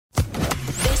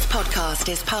podcast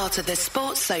is part of the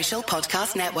Sports Social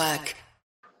Podcast Network.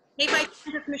 Hey, my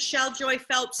name is Michelle Joy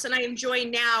Phelps, and I am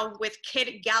joined now with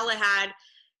Kid Galahad.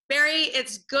 Barry,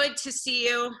 it's good to see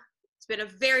you. It's been a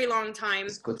very long time.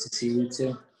 It's good to see you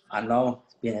too. I know,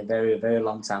 it's been a very, very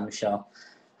long time, Michelle.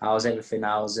 How's everything?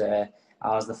 How's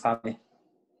the family?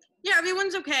 Yeah,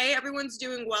 everyone's okay. Everyone's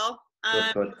doing well.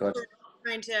 Good. We're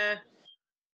trying to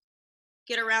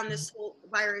get around this whole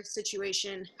virus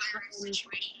situation.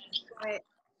 But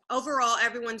overall,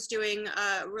 everyone's doing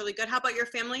really good. How about your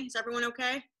family? Is everyone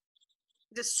okay?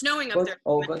 It's snowing up there.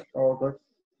 All good.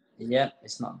 Yeah,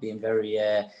 it's not been very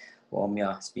warm.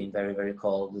 Yeah, it's been very, very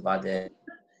cold. We've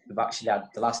actually had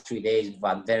the last 3 days. We've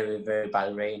had very, very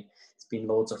bad rain. It's been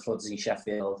loads of floods in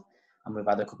Sheffield, and we've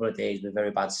had a couple of days with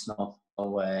very bad snow.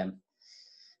 So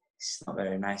it's not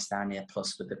very nice down here.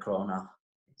 Plus, with the corona,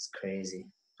 it's crazy.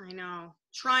 I know.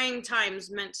 Trying times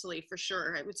mentally, for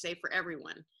sure. I would say for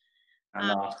everyone. I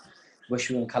know. Wish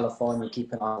we were in California,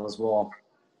 keeping all as warm.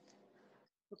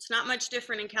 It's not much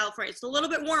different in California. It's a little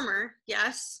bit warmer,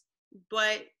 yes,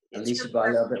 but at least you've got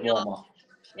a little bit warmer.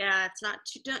 Yeah, it's not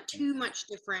too much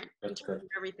different in terms of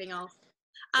everything else.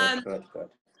 Good.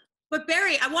 But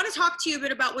Barry, I want to talk to you a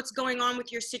bit about what's going on with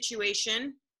your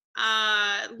situation.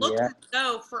 Looked as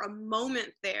though for a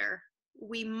moment there,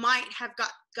 we might have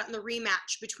gotten the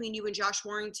rematch between you and Josh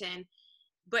Warrington,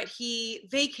 but he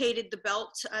vacated the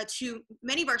belt to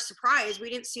many of our surprise. We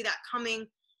didn't see that coming.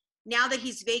 Now that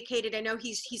he's vacated, I know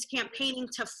he's campaigning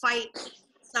to fight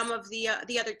some of the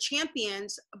other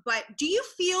champions, but do you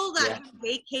feel that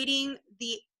vacating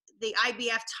the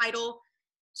IBF title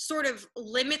sort of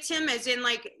limits him, as in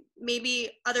like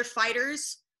maybe other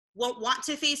fighters won't want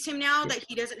to face him now that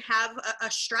he doesn't have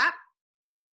a strap?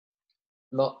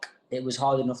 Look, it was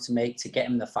hard enough to get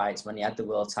him the fights when he had the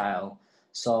world title,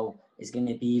 so it's going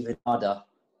to be even harder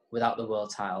without the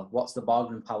world title. What's the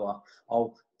bargaining power?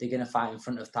 Oh, they're going to fight in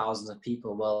front of thousands of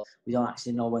people. Well, we don't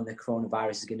actually know when the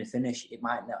coronavirus is going to finish. They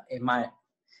might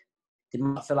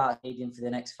fill out a stadium for the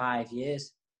next 5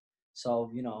 years.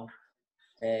 So,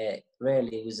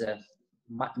 really it was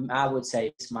I would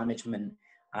say mismanagement.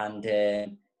 And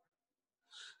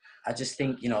I just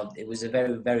think, it was a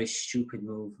very, very stupid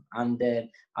move. And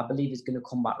I believe it's going to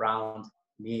come back round,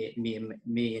 me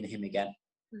and him again.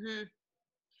 Mm-hmm.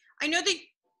 I know that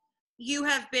you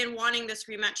have been wanting this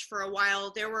rematch for a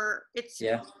while. It's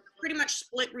pretty much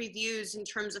split reviews in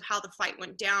terms of how the fight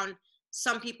went down.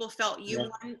 Some people felt you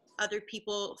won. Other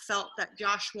people felt that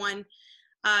Josh won.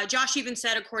 Josh even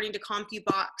said, according to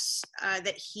CompuBox,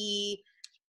 that he,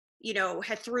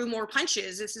 had threw more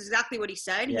punches. This is exactly what he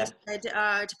said. Yeah. He said,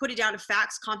 to put it down to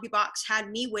facts, CompuBox had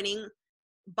me winning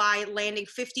by landing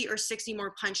 50 or 60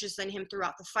 more punches than him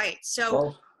throughout the fight. So,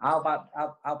 well, how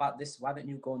about this? Why don't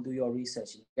you go and do your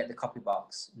research and get the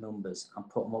CompuBox numbers and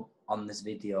put them up on this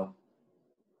video?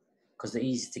 Because they're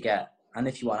easy to get. And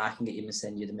if you want, I can get you and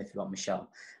send you them if you want, Michelle.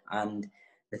 And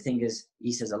the thing is,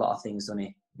 he says a lot of things, doesn't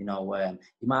he? He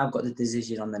might have got the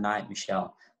decision on the night,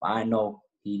 Michelle, but I know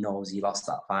he knows he lost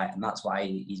that fight, and that's why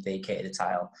he's vacated the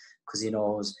title, because he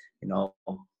knows,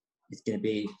 it's going to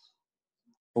be,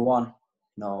 for one,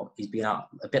 he's been out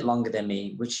a bit longer than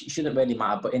me, which shouldn't really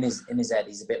matter. But in his head,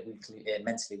 he's a bit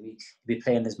mentally weak. He'd be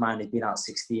playing his mind. He's been out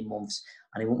 16 months,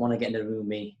 and he wouldn't want to get in the room with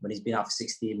me when he's been out for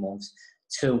 16 months.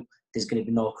 2, there's going to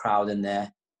be no crowd in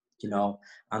there,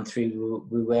 And 3,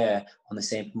 we were on the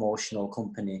same promotional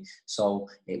company, so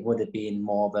it would have been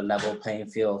more of a level playing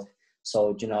field.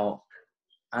 So,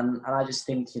 and I just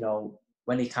think,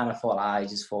 when he kind of thought, I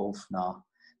just thought, no,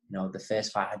 the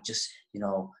first fight,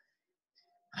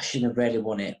 I shouldn't have really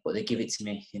won it, but they give it to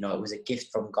me. It was a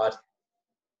gift from God.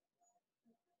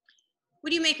 What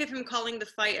do you make of him calling the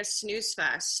fight a snooze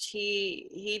fest?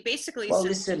 He basically Well, said...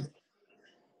 listen.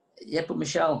 Yeah, but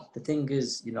Michelle, the thing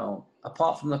is,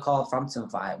 apart from the Carl Frampton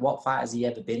fight, what fight has he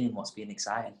ever been in what's been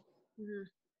exciting? Mm-hmm.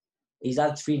 He's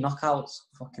had 3 knockouts.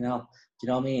 Fucking hell. Do you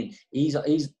know what I mean? He's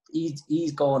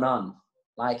going on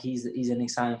like he's an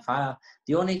exciting fighter.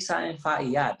 The only exciting fight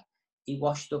he had, he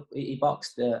boxed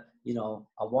a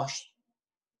washed,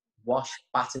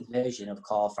 battered version of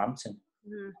Carl Frampton.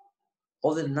 Mm-hmm.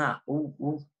 Other than that, who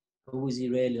was he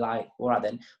really like? All right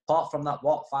then. Apart from that,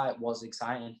 what fight was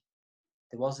exciting?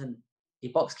 There wasn't. He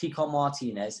boxed Kiko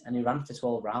Martinez and he ran for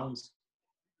 12 rounds.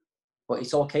 But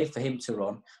it's okay for him to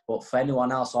run. But for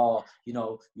anyone else,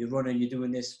 you're running, you're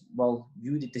doing this. Well,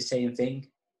 you did the same thing.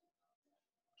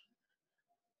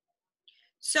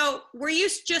 So were you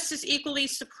just as equally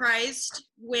surprised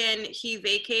when he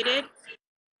vacated?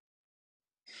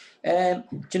 Do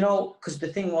you know, because the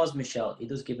thing was, Michelle, he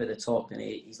does give it a talk, and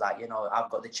he's like, I've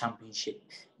got the championship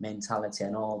mentality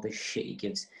and all this shit he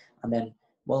gives. And then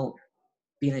Well,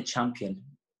 being a champion,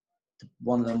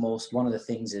 one of the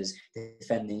things is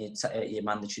defending your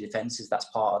mandatory defences. That's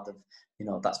part of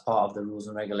that's part of the rules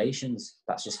and regulations.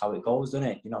 That's just how it goes, doesn't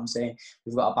it? You know what I'm saying?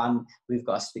 We've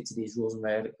got to stick to these rules and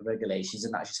regulations,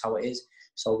 and that's just how it is.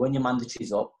 So when your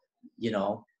mandatory's up, you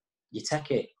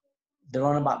take it. They're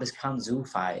on about this Kanzu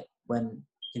fight when,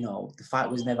 the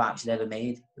fight was never actually ever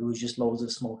made. It was just loads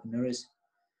of smoke and mirrors.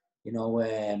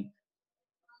 The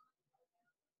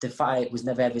fight was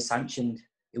never ever sanctioned.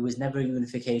 It was never a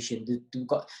unification.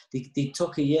 They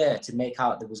took a year to make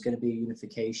out there was going to be a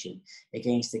unification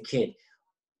against a kid.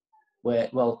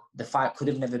 The fight could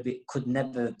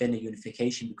never have been a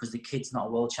unification because the kid's not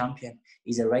a world champion.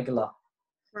 He's a regular.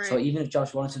 Right. So even if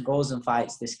Josh Warrington goes and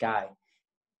fights this guy,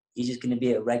 he's just going to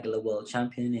be a regular world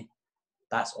champion, isn't he?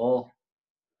 That's all.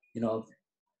 But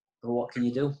what can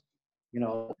you do?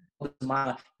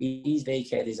 He's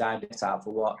vacated his IBF title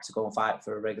for what? To go and fight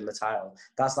for a regular title.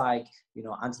 That's like,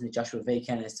 Anthony Joshua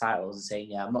vacating his titles and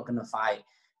saying, yeah, I'm not going to fight,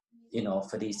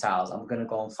 for these titles. I'm going to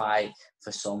go and fight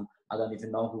for some, I don't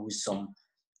even know who's some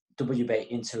WBA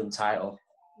interim title.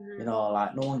 Mm-hmm. No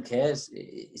one cares.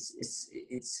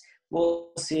 It's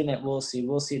we'll see in it. We'll see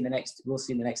in the next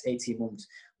 18 months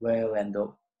where we'll end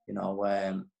up.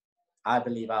 I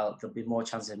believe there'll be more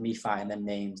chance of me fighting them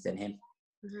names than him.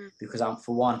 Mm-hmm. Because I'll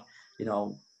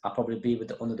probably be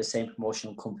under the same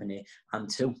promotional company, and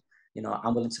two,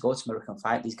 I'm willing to go to America and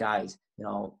fight these guys,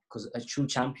 because a true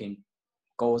champion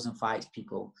goes and fights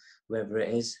people wherever it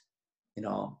is.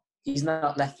 He's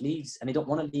not left Leeds, and he don't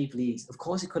want to leave Leeds. Of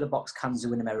course, he could have boxed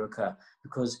Kanzu in America,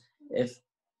 because if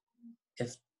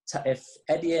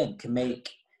Eddie Hearn can make,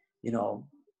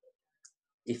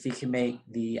 if he can make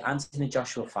the Anthony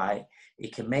Joshua fight, he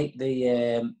can make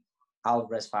the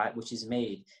Alvarez fight, which is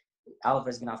made.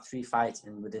 Alvarez is going to have 3 fights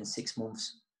within 6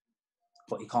 months,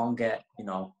 but he can't get,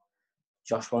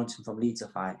 Josh Warrington from Leeds to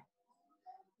fight.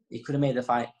 He could have made the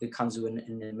fight with Kanzu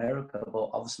in America, but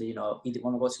obviously, he didn't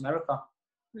want to go to America.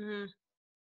 Mm-hmm.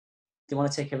 They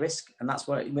want to take a risk, and that's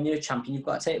when you're a champion, you've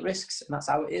got to take risks, and that's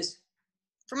how it is.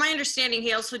 From my understanding,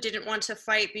 he also didn't want to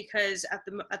fight because at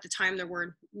the time there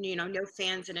were, no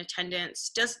fans in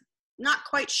attendance. Not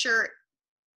quite sure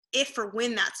if or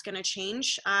when that's going to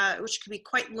change, which could be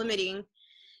quite limiting,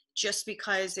 just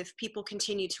because if people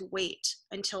continue to wait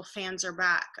until fans are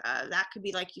back, that could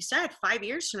be, like you said, 5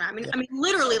 years from now. I mean,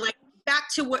 literally, like back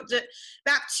to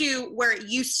where it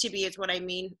used to be is what I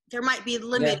mean. There might be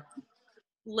limited,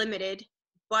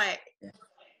 but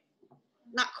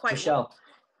not quite. Michelle,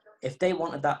 if they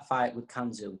wanted that fight with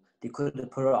Kanzu, they could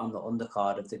have put it on the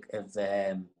undercard of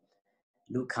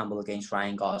Luke Campbell against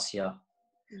Ryan Garcia.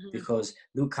 Mm-hmm. Because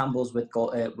Luke Campbell's with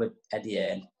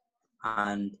Eddie Hearn,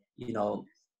 and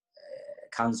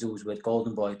Kanzu's with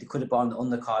Golden Boy. They could have gone on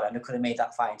the undercard, and they could have made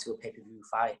that fight into a pay-per-view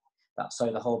fight.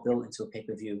 The whole bill into a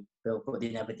pay-per-view bill, but they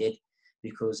never did,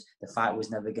 because the fight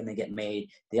was never going to get made.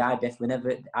 The IBF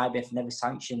never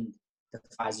sanctioned the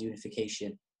fight's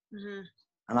unification. Mm-hmm.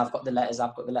 And I've got the letters. I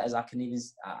can even.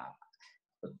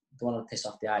 Don't want to piss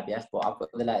off the IBF, but I've got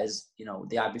the letters. The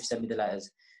IBF sent me the letters.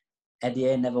 Eddie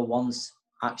Hearn never once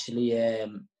actually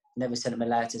never sent him a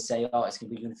letter to say, oh, it's going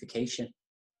to be unification.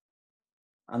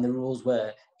 And the rules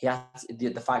were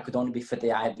the fight could only be for the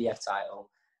IBF title,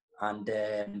 and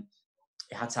it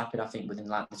had to happen, I think, within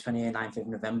like the 29th of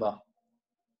November.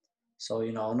 So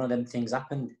none of them things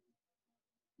happened.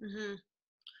 Mm-hmm.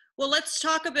 Well, let's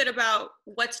talk a bit about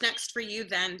what's next for you.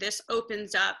 Then this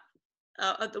opens up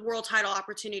the world title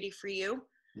opportunity for you.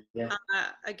 Yeah.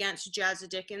 Against Jazza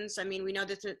Dickens. I mean, we know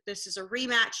that this is a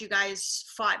rematch. You guys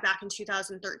fought back in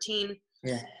 2013.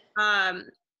 Yeah.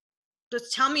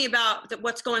 Just tell me about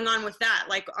what's going on with that.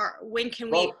 Like, when can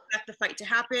we expect the fight to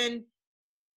happen?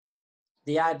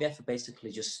 The IBF are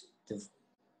basically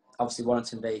obviously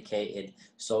Warrington vacated,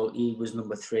 so he was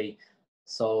number 3.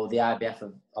 So the IBF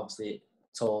have obviously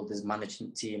told his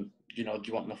management team, do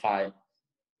you want the fight?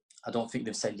 I don't think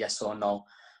they've said yes or no.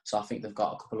 So I think they've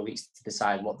got a couple of weeks to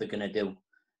decide what they're going to do.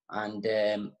 And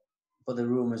but the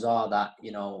rumours are that,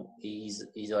 he's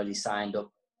already signed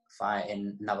up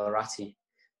fighting Navarrete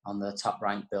on the top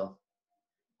rank bill.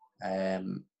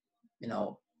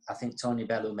 I think Tony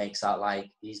Bellew makes out like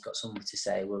he's got something to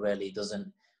say, well, really he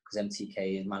doesn't, because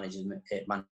MTK is management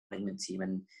team,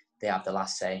 and they have the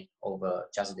last say over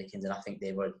Jazza Dickens, and I think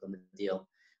they've already done the deal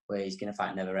where he's going to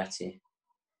fight Navarrete.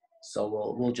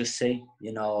 So we'll just see,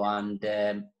 and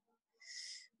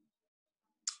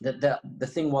the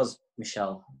thing was,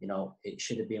 Michelle, it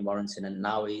should have been Warrington, and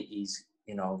now he's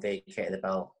vacated the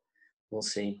belt. We'll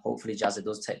see. Hopefully Jazza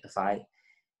does take the fight.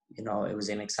 It was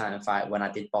an exciting fight when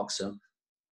I did box him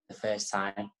the first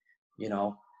time,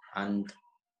 and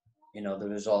you know, the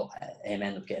result, him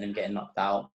end up getting knocked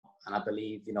out. And I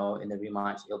believe, you know, in the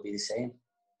rematch, it'll be the same.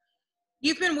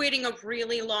 You've been waiting a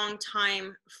really long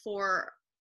time for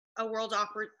a world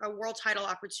title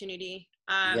opportunity.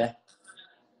 Yeah.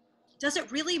 Does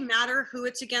it really matter who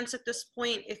it's against at this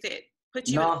point if it puts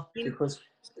you No, in because,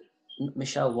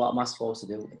 Michelle, what am I supposed to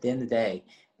do? At the end of the day,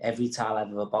 every title I've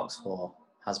ever boxed for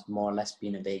has more or less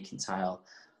been a vacant title.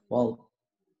 Well,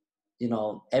 you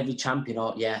know, every champion,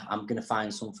 oh, yeah, I'm going to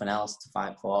find something else to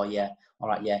fight for. Oh, yeah, all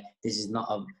right, yeah, this is not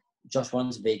a... Josh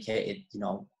Warren's vacated, you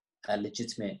know, a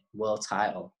legitimate world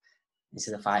title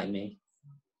instead of fighting me.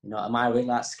 You know, am I really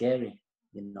that scary?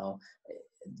 You know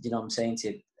what I'm saying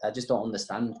to you? I just don't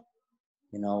understand.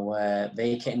 You know,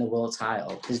 vacating the world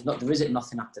title, there isn't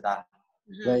nothing after that.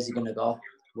 Mm-hmm. Where's he going to go?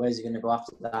 Where's he going to go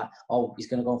after that? Oh, he's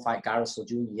going to go and fight Gareth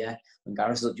Jr., yeah? When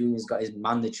Gareth Jr.'s got his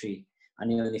mandatory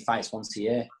and he only fights once a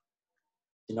year.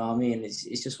 You know what I mean?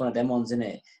 It's just one of them ones, isn't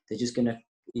it? He's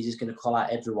just gonna call out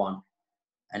everyone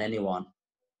and anyone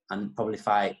and probably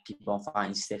keep on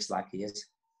fighting stiffs like he is.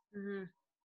 Mm-hmm.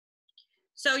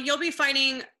 So you'll be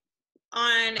fighting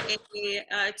on a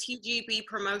TGB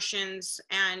Promotions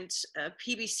and a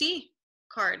PBC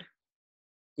card.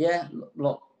 Yeah,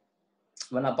 look,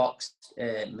 when I boxed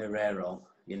Marrero,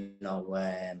 you know,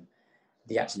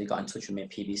 they actually got in touch with me,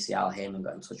 PBC, Al Heyman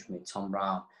got in touch with me, Tom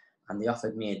Brown, and they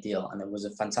offered me a deal, and it was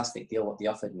a fantastic deal what they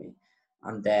offered me.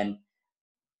 And then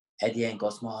Eddie Hearn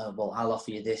goes, no, well, I'll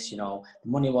offer you this, you know. The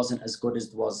money wasn't as good as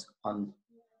it was on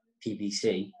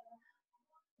PBC,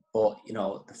 but, you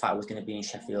know, the fight was going to be in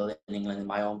Sheffield, in England, in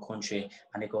my own country.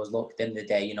 And he goes, look, at the end of the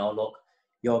day, you know, look,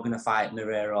 you're going to fight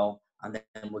Marrero, and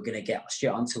then we're going to get straight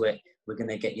onto it. We're going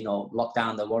to get, you know, lock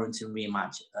down the Warrington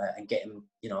rematch and get him,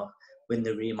 you know, win the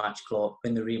rematch,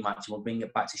 and we'll bring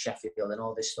it back to Sheffield and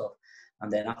all this stuff.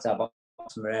 And then after I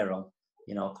boxed Marrero,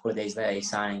 you know, a couple of days later, he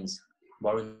signs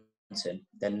Warrington.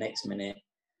 Then next minute,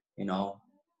 you know,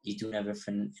 he's doing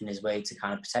everything in his way to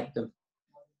kind of protect them.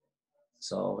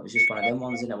 So it's just one of them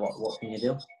ones, isn't it? What can you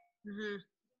do? Mm-hmm.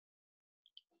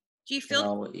 Do you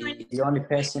feel the only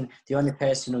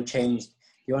person who changed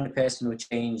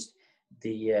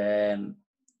the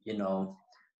you know,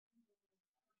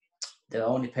 the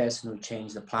only person who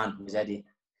changed the plan was Eddie.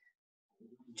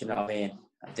 Do you know what I mean?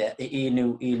 He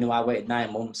knew I waited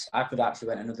 9 months. I could actually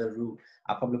went another route.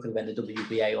 I probably could have went the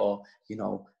WBA or, you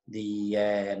know, the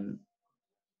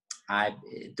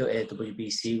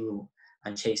WBC route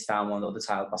and chased down one of the other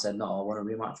titles. I said, no, I want a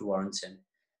rematch with Warrington.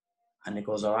 And it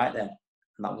goes, all right then.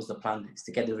 And that was the plan, is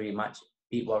to get the rematch,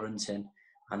 beat Warrington,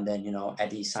 and then, you know,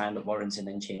 Eddie signed up Warrington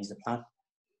and changed the plan.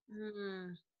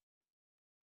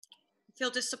 Feel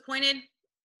disappointed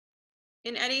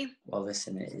in Eddie? Well,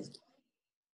 listen, it is.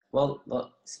 Well,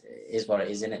 look, it is what it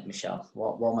is, isn't it, Michelle?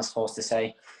 What am I supposed to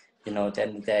say? You know, at the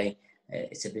end of the day,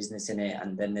 it's a business, innit?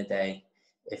 And at the end of the day,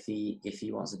 if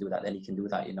he wants to do that, then he can do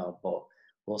that, you know. But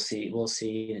we'll see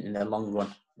in the long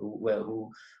run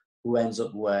who ends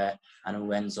up where and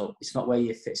who ends up. It's not where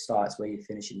you start, it's where you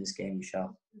finish in this game,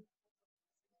 Michelle.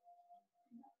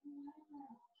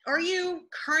 Are you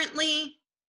currently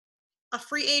a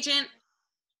free agent?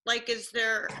 Like, is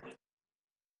there...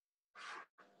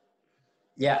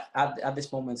 Yeah, at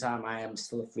this moment in time, I am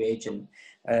still a free agent.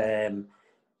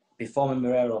 Before my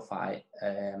Marrero fight,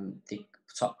 the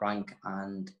Top Rank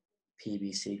and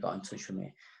PBC got in touch with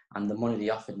me, and the money they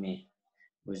offered me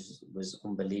was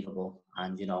unbelievable.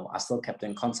 And, you know, I still kept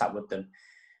in contact with them,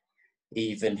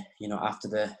 even, you know, after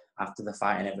the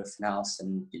fight and everything else.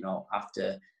 And, you know,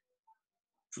 after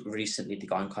recently they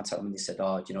got in contact with me, they said,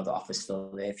 oh, you know, the offer's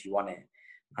still there if you want it.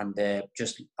 And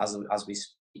just as we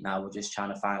speak now, we're just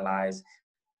trying to finalise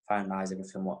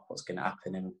everything, what's going to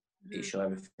happen, and be sure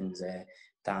everything's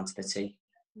down to the T.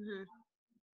 Mm-hmm.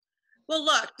 Well,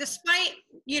 look, despite,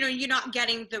 you know, you not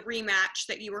getting the rematch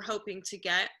that you were hoping to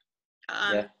get,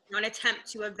 an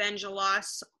attempt to avenge a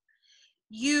loss,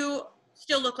 you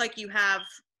still look like you have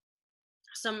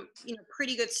some, you know,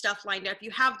 pretty good stuff lined up.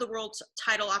 You have the world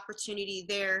title opportunity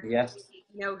there. Yeah.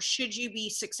 You know, should you be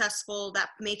successful, that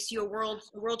makes you a world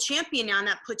champion now, and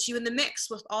that puts you in the mix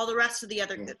with all the rest of the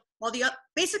other,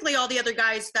 basically all the other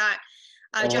guys that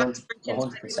Josh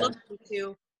is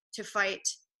looking to fight.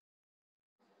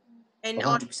 And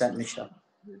 100%, Michelle.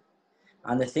 Mm-hmm.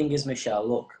 And the thing is, Michelle,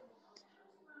 look,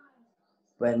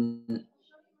 when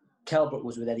Kelbrook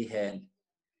was with Eddie Hearn,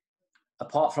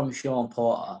 apart from Sean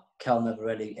Porter,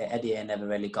 Eddie Hearn never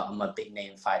really got him a big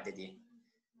name fight, did he?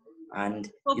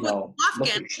 And, you know,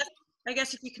 I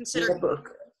guess if you consider... but,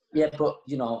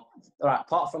 you know, all right,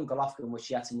 apart from Golovkin, which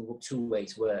he had to move up 2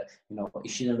 weights, where, you know, he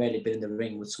shouldn't have really been in the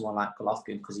ring with someone like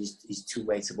Golovkin because he's 2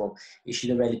 weights above. He should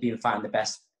have really been fighting the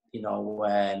best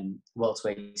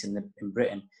welterweights in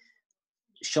Britain.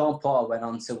 Sean Porter went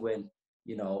on to win.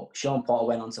 Sean Porter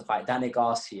went on to fight Danny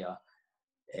Garcia,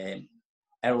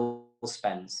 Errol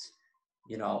Spence,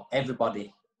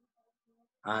 everybody.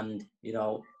 And,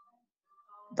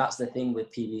 that's the thing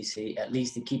with PBC. At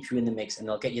least it keeps you in the mix and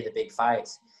they'll get you the big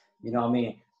fights. You know what I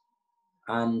mean?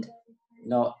 And,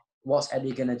 what's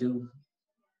Eddie going to do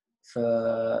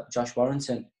for Josh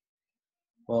Warrington?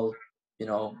 Well,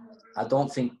 I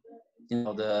don't think,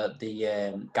 the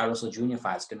Gary Russell Jr.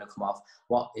 fight's going to come off.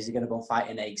 What, is he going to go fight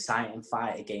in an exciting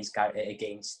fight against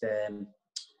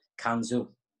Kanzu?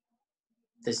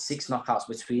 There's 6 knockouts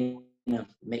between them.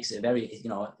 Makes it a very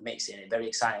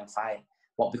exciting fight.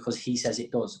 What, because he says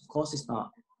it does? Of course it's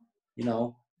not,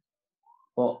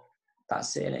 But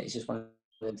that's it. It's just one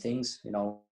of them things,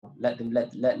 Let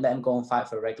them go and fight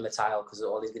for a regular title, because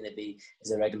all he's going to be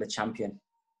is a regular champion.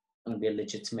 Going to be a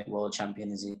legitimate world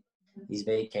champion, is he? He's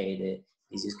vacated it.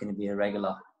 He's just going to be a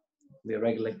regular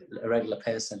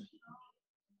person.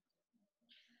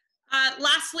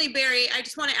 Lastly, Barry, I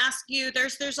just want to ask you.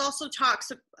 There's also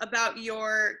talks about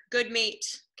your good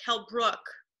mate Kell Brook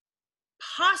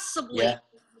possibly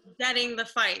getting the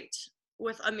fight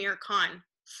with Amir Khan.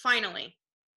 Finally,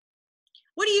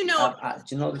 what do you know?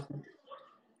 Do you know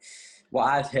what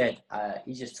I've heard?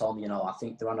 He just told me. I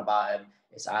think they're on about him.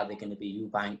 It's either going to be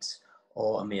Eubanks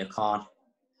or Amir Khan.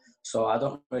 So I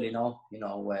don't really know.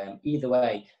 Either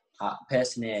way,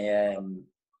 personally,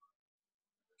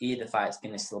 either fight's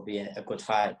going to still be a good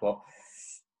fight. But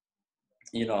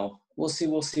we'll see.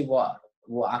 We'll see what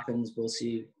happens. We'll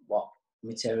see what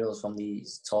materials from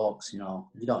these talks. You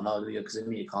don't know, do you? Because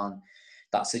Amir Khan,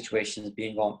 that situation has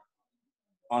been going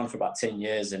on for about 10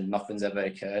 years and nothing's ever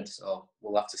occurred. So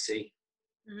we'll have to see.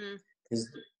 Because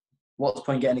what's the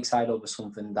point getting excited over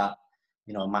something that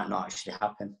might not actually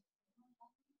happen?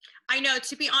 I know,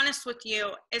 to be honest with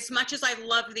you, as much as I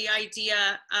love the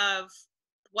idea of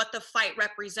what the fight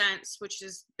represents, which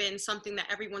has been something that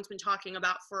everyone's been talking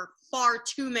about for far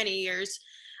too many years,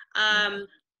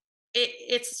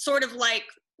 it's sort of like,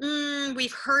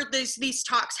 we've heard these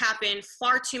talks happen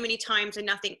far too many times and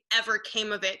nothing ever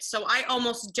came of it. So I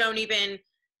almost don't even,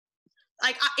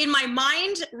 in my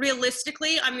mind,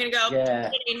 realistically, I'm going to go,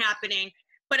 it ain't happening.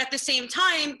 But at the same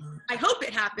time, I hope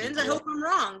it happens. I hope I'm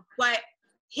wrong. But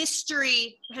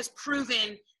history has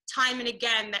proven time and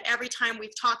again that every time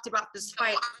we've talked about this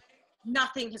fight,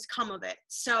 nothing has come of it.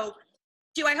 So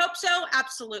do I hope so?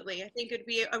 Absolutely. I think it'd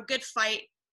be a good fight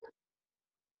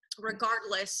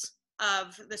regardless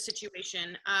of the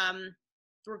situation,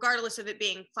 regardless of it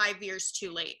being 5 years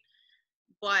too late.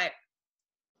 But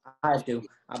I do.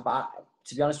 But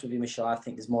to be honest with you, Michelle, I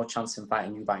think there's more chance in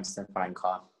fighting Eubanks than fighting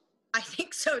Khan. I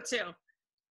think so too.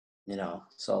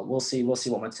 So we'll see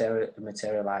what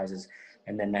materializes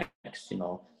in the next,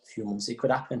 few months. It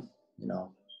could happen,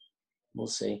 we'll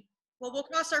see. Well, we'll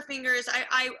cross our fingers.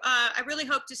 I really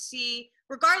hope to see,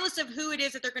 regardless of who it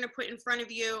is that they're going to put in front of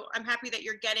you, I'm happy that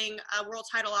you're getting a world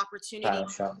title opportunity.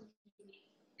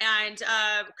 And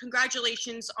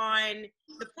congratulations on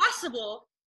the possible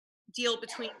deal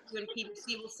between you and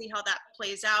PBC. We'll see how that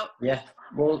plays out. Yeah,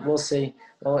 we'll see.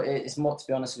 Well, it's more, to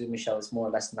be honest with you, Michelle, it's more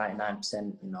or less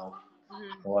 99%, more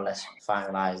or less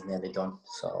finalised, nearly done.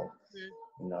 So,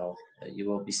 you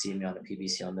will be seeing me on the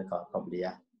PBC on the card, probably,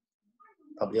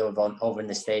 probably over in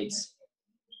the States.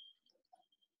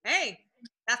 Hey,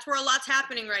 that's where a lot's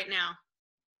happening right now.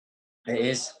 It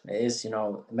is.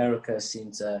 America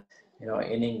seems to,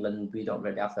 in England, we don't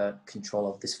really have a control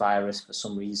of this virus for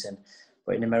some reason.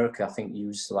 But in America, I think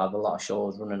you still have a lot of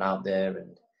shows running out there,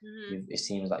 and it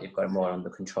seems like you've got it more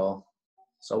under control.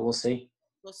 So we'll see.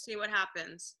 We'll see what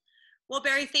happens. Well,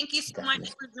 Barry, thank you so much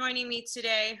for joining me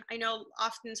today. I know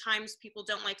oftentimes people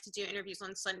don't like to do interviews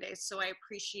on Sundays, so I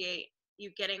appreciate you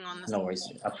getting on this. No worries.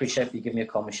 I appreciate if you give me a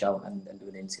call, Michelle, and do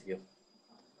an interview.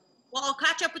 Well, I'll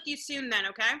catch up with you soon then,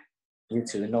 okay? You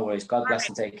too. No worries. God bless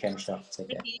and take care, Michelle. Take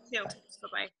care. You too.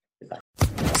 Bye-bye.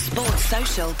 Sports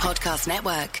Social Podcast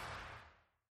Network.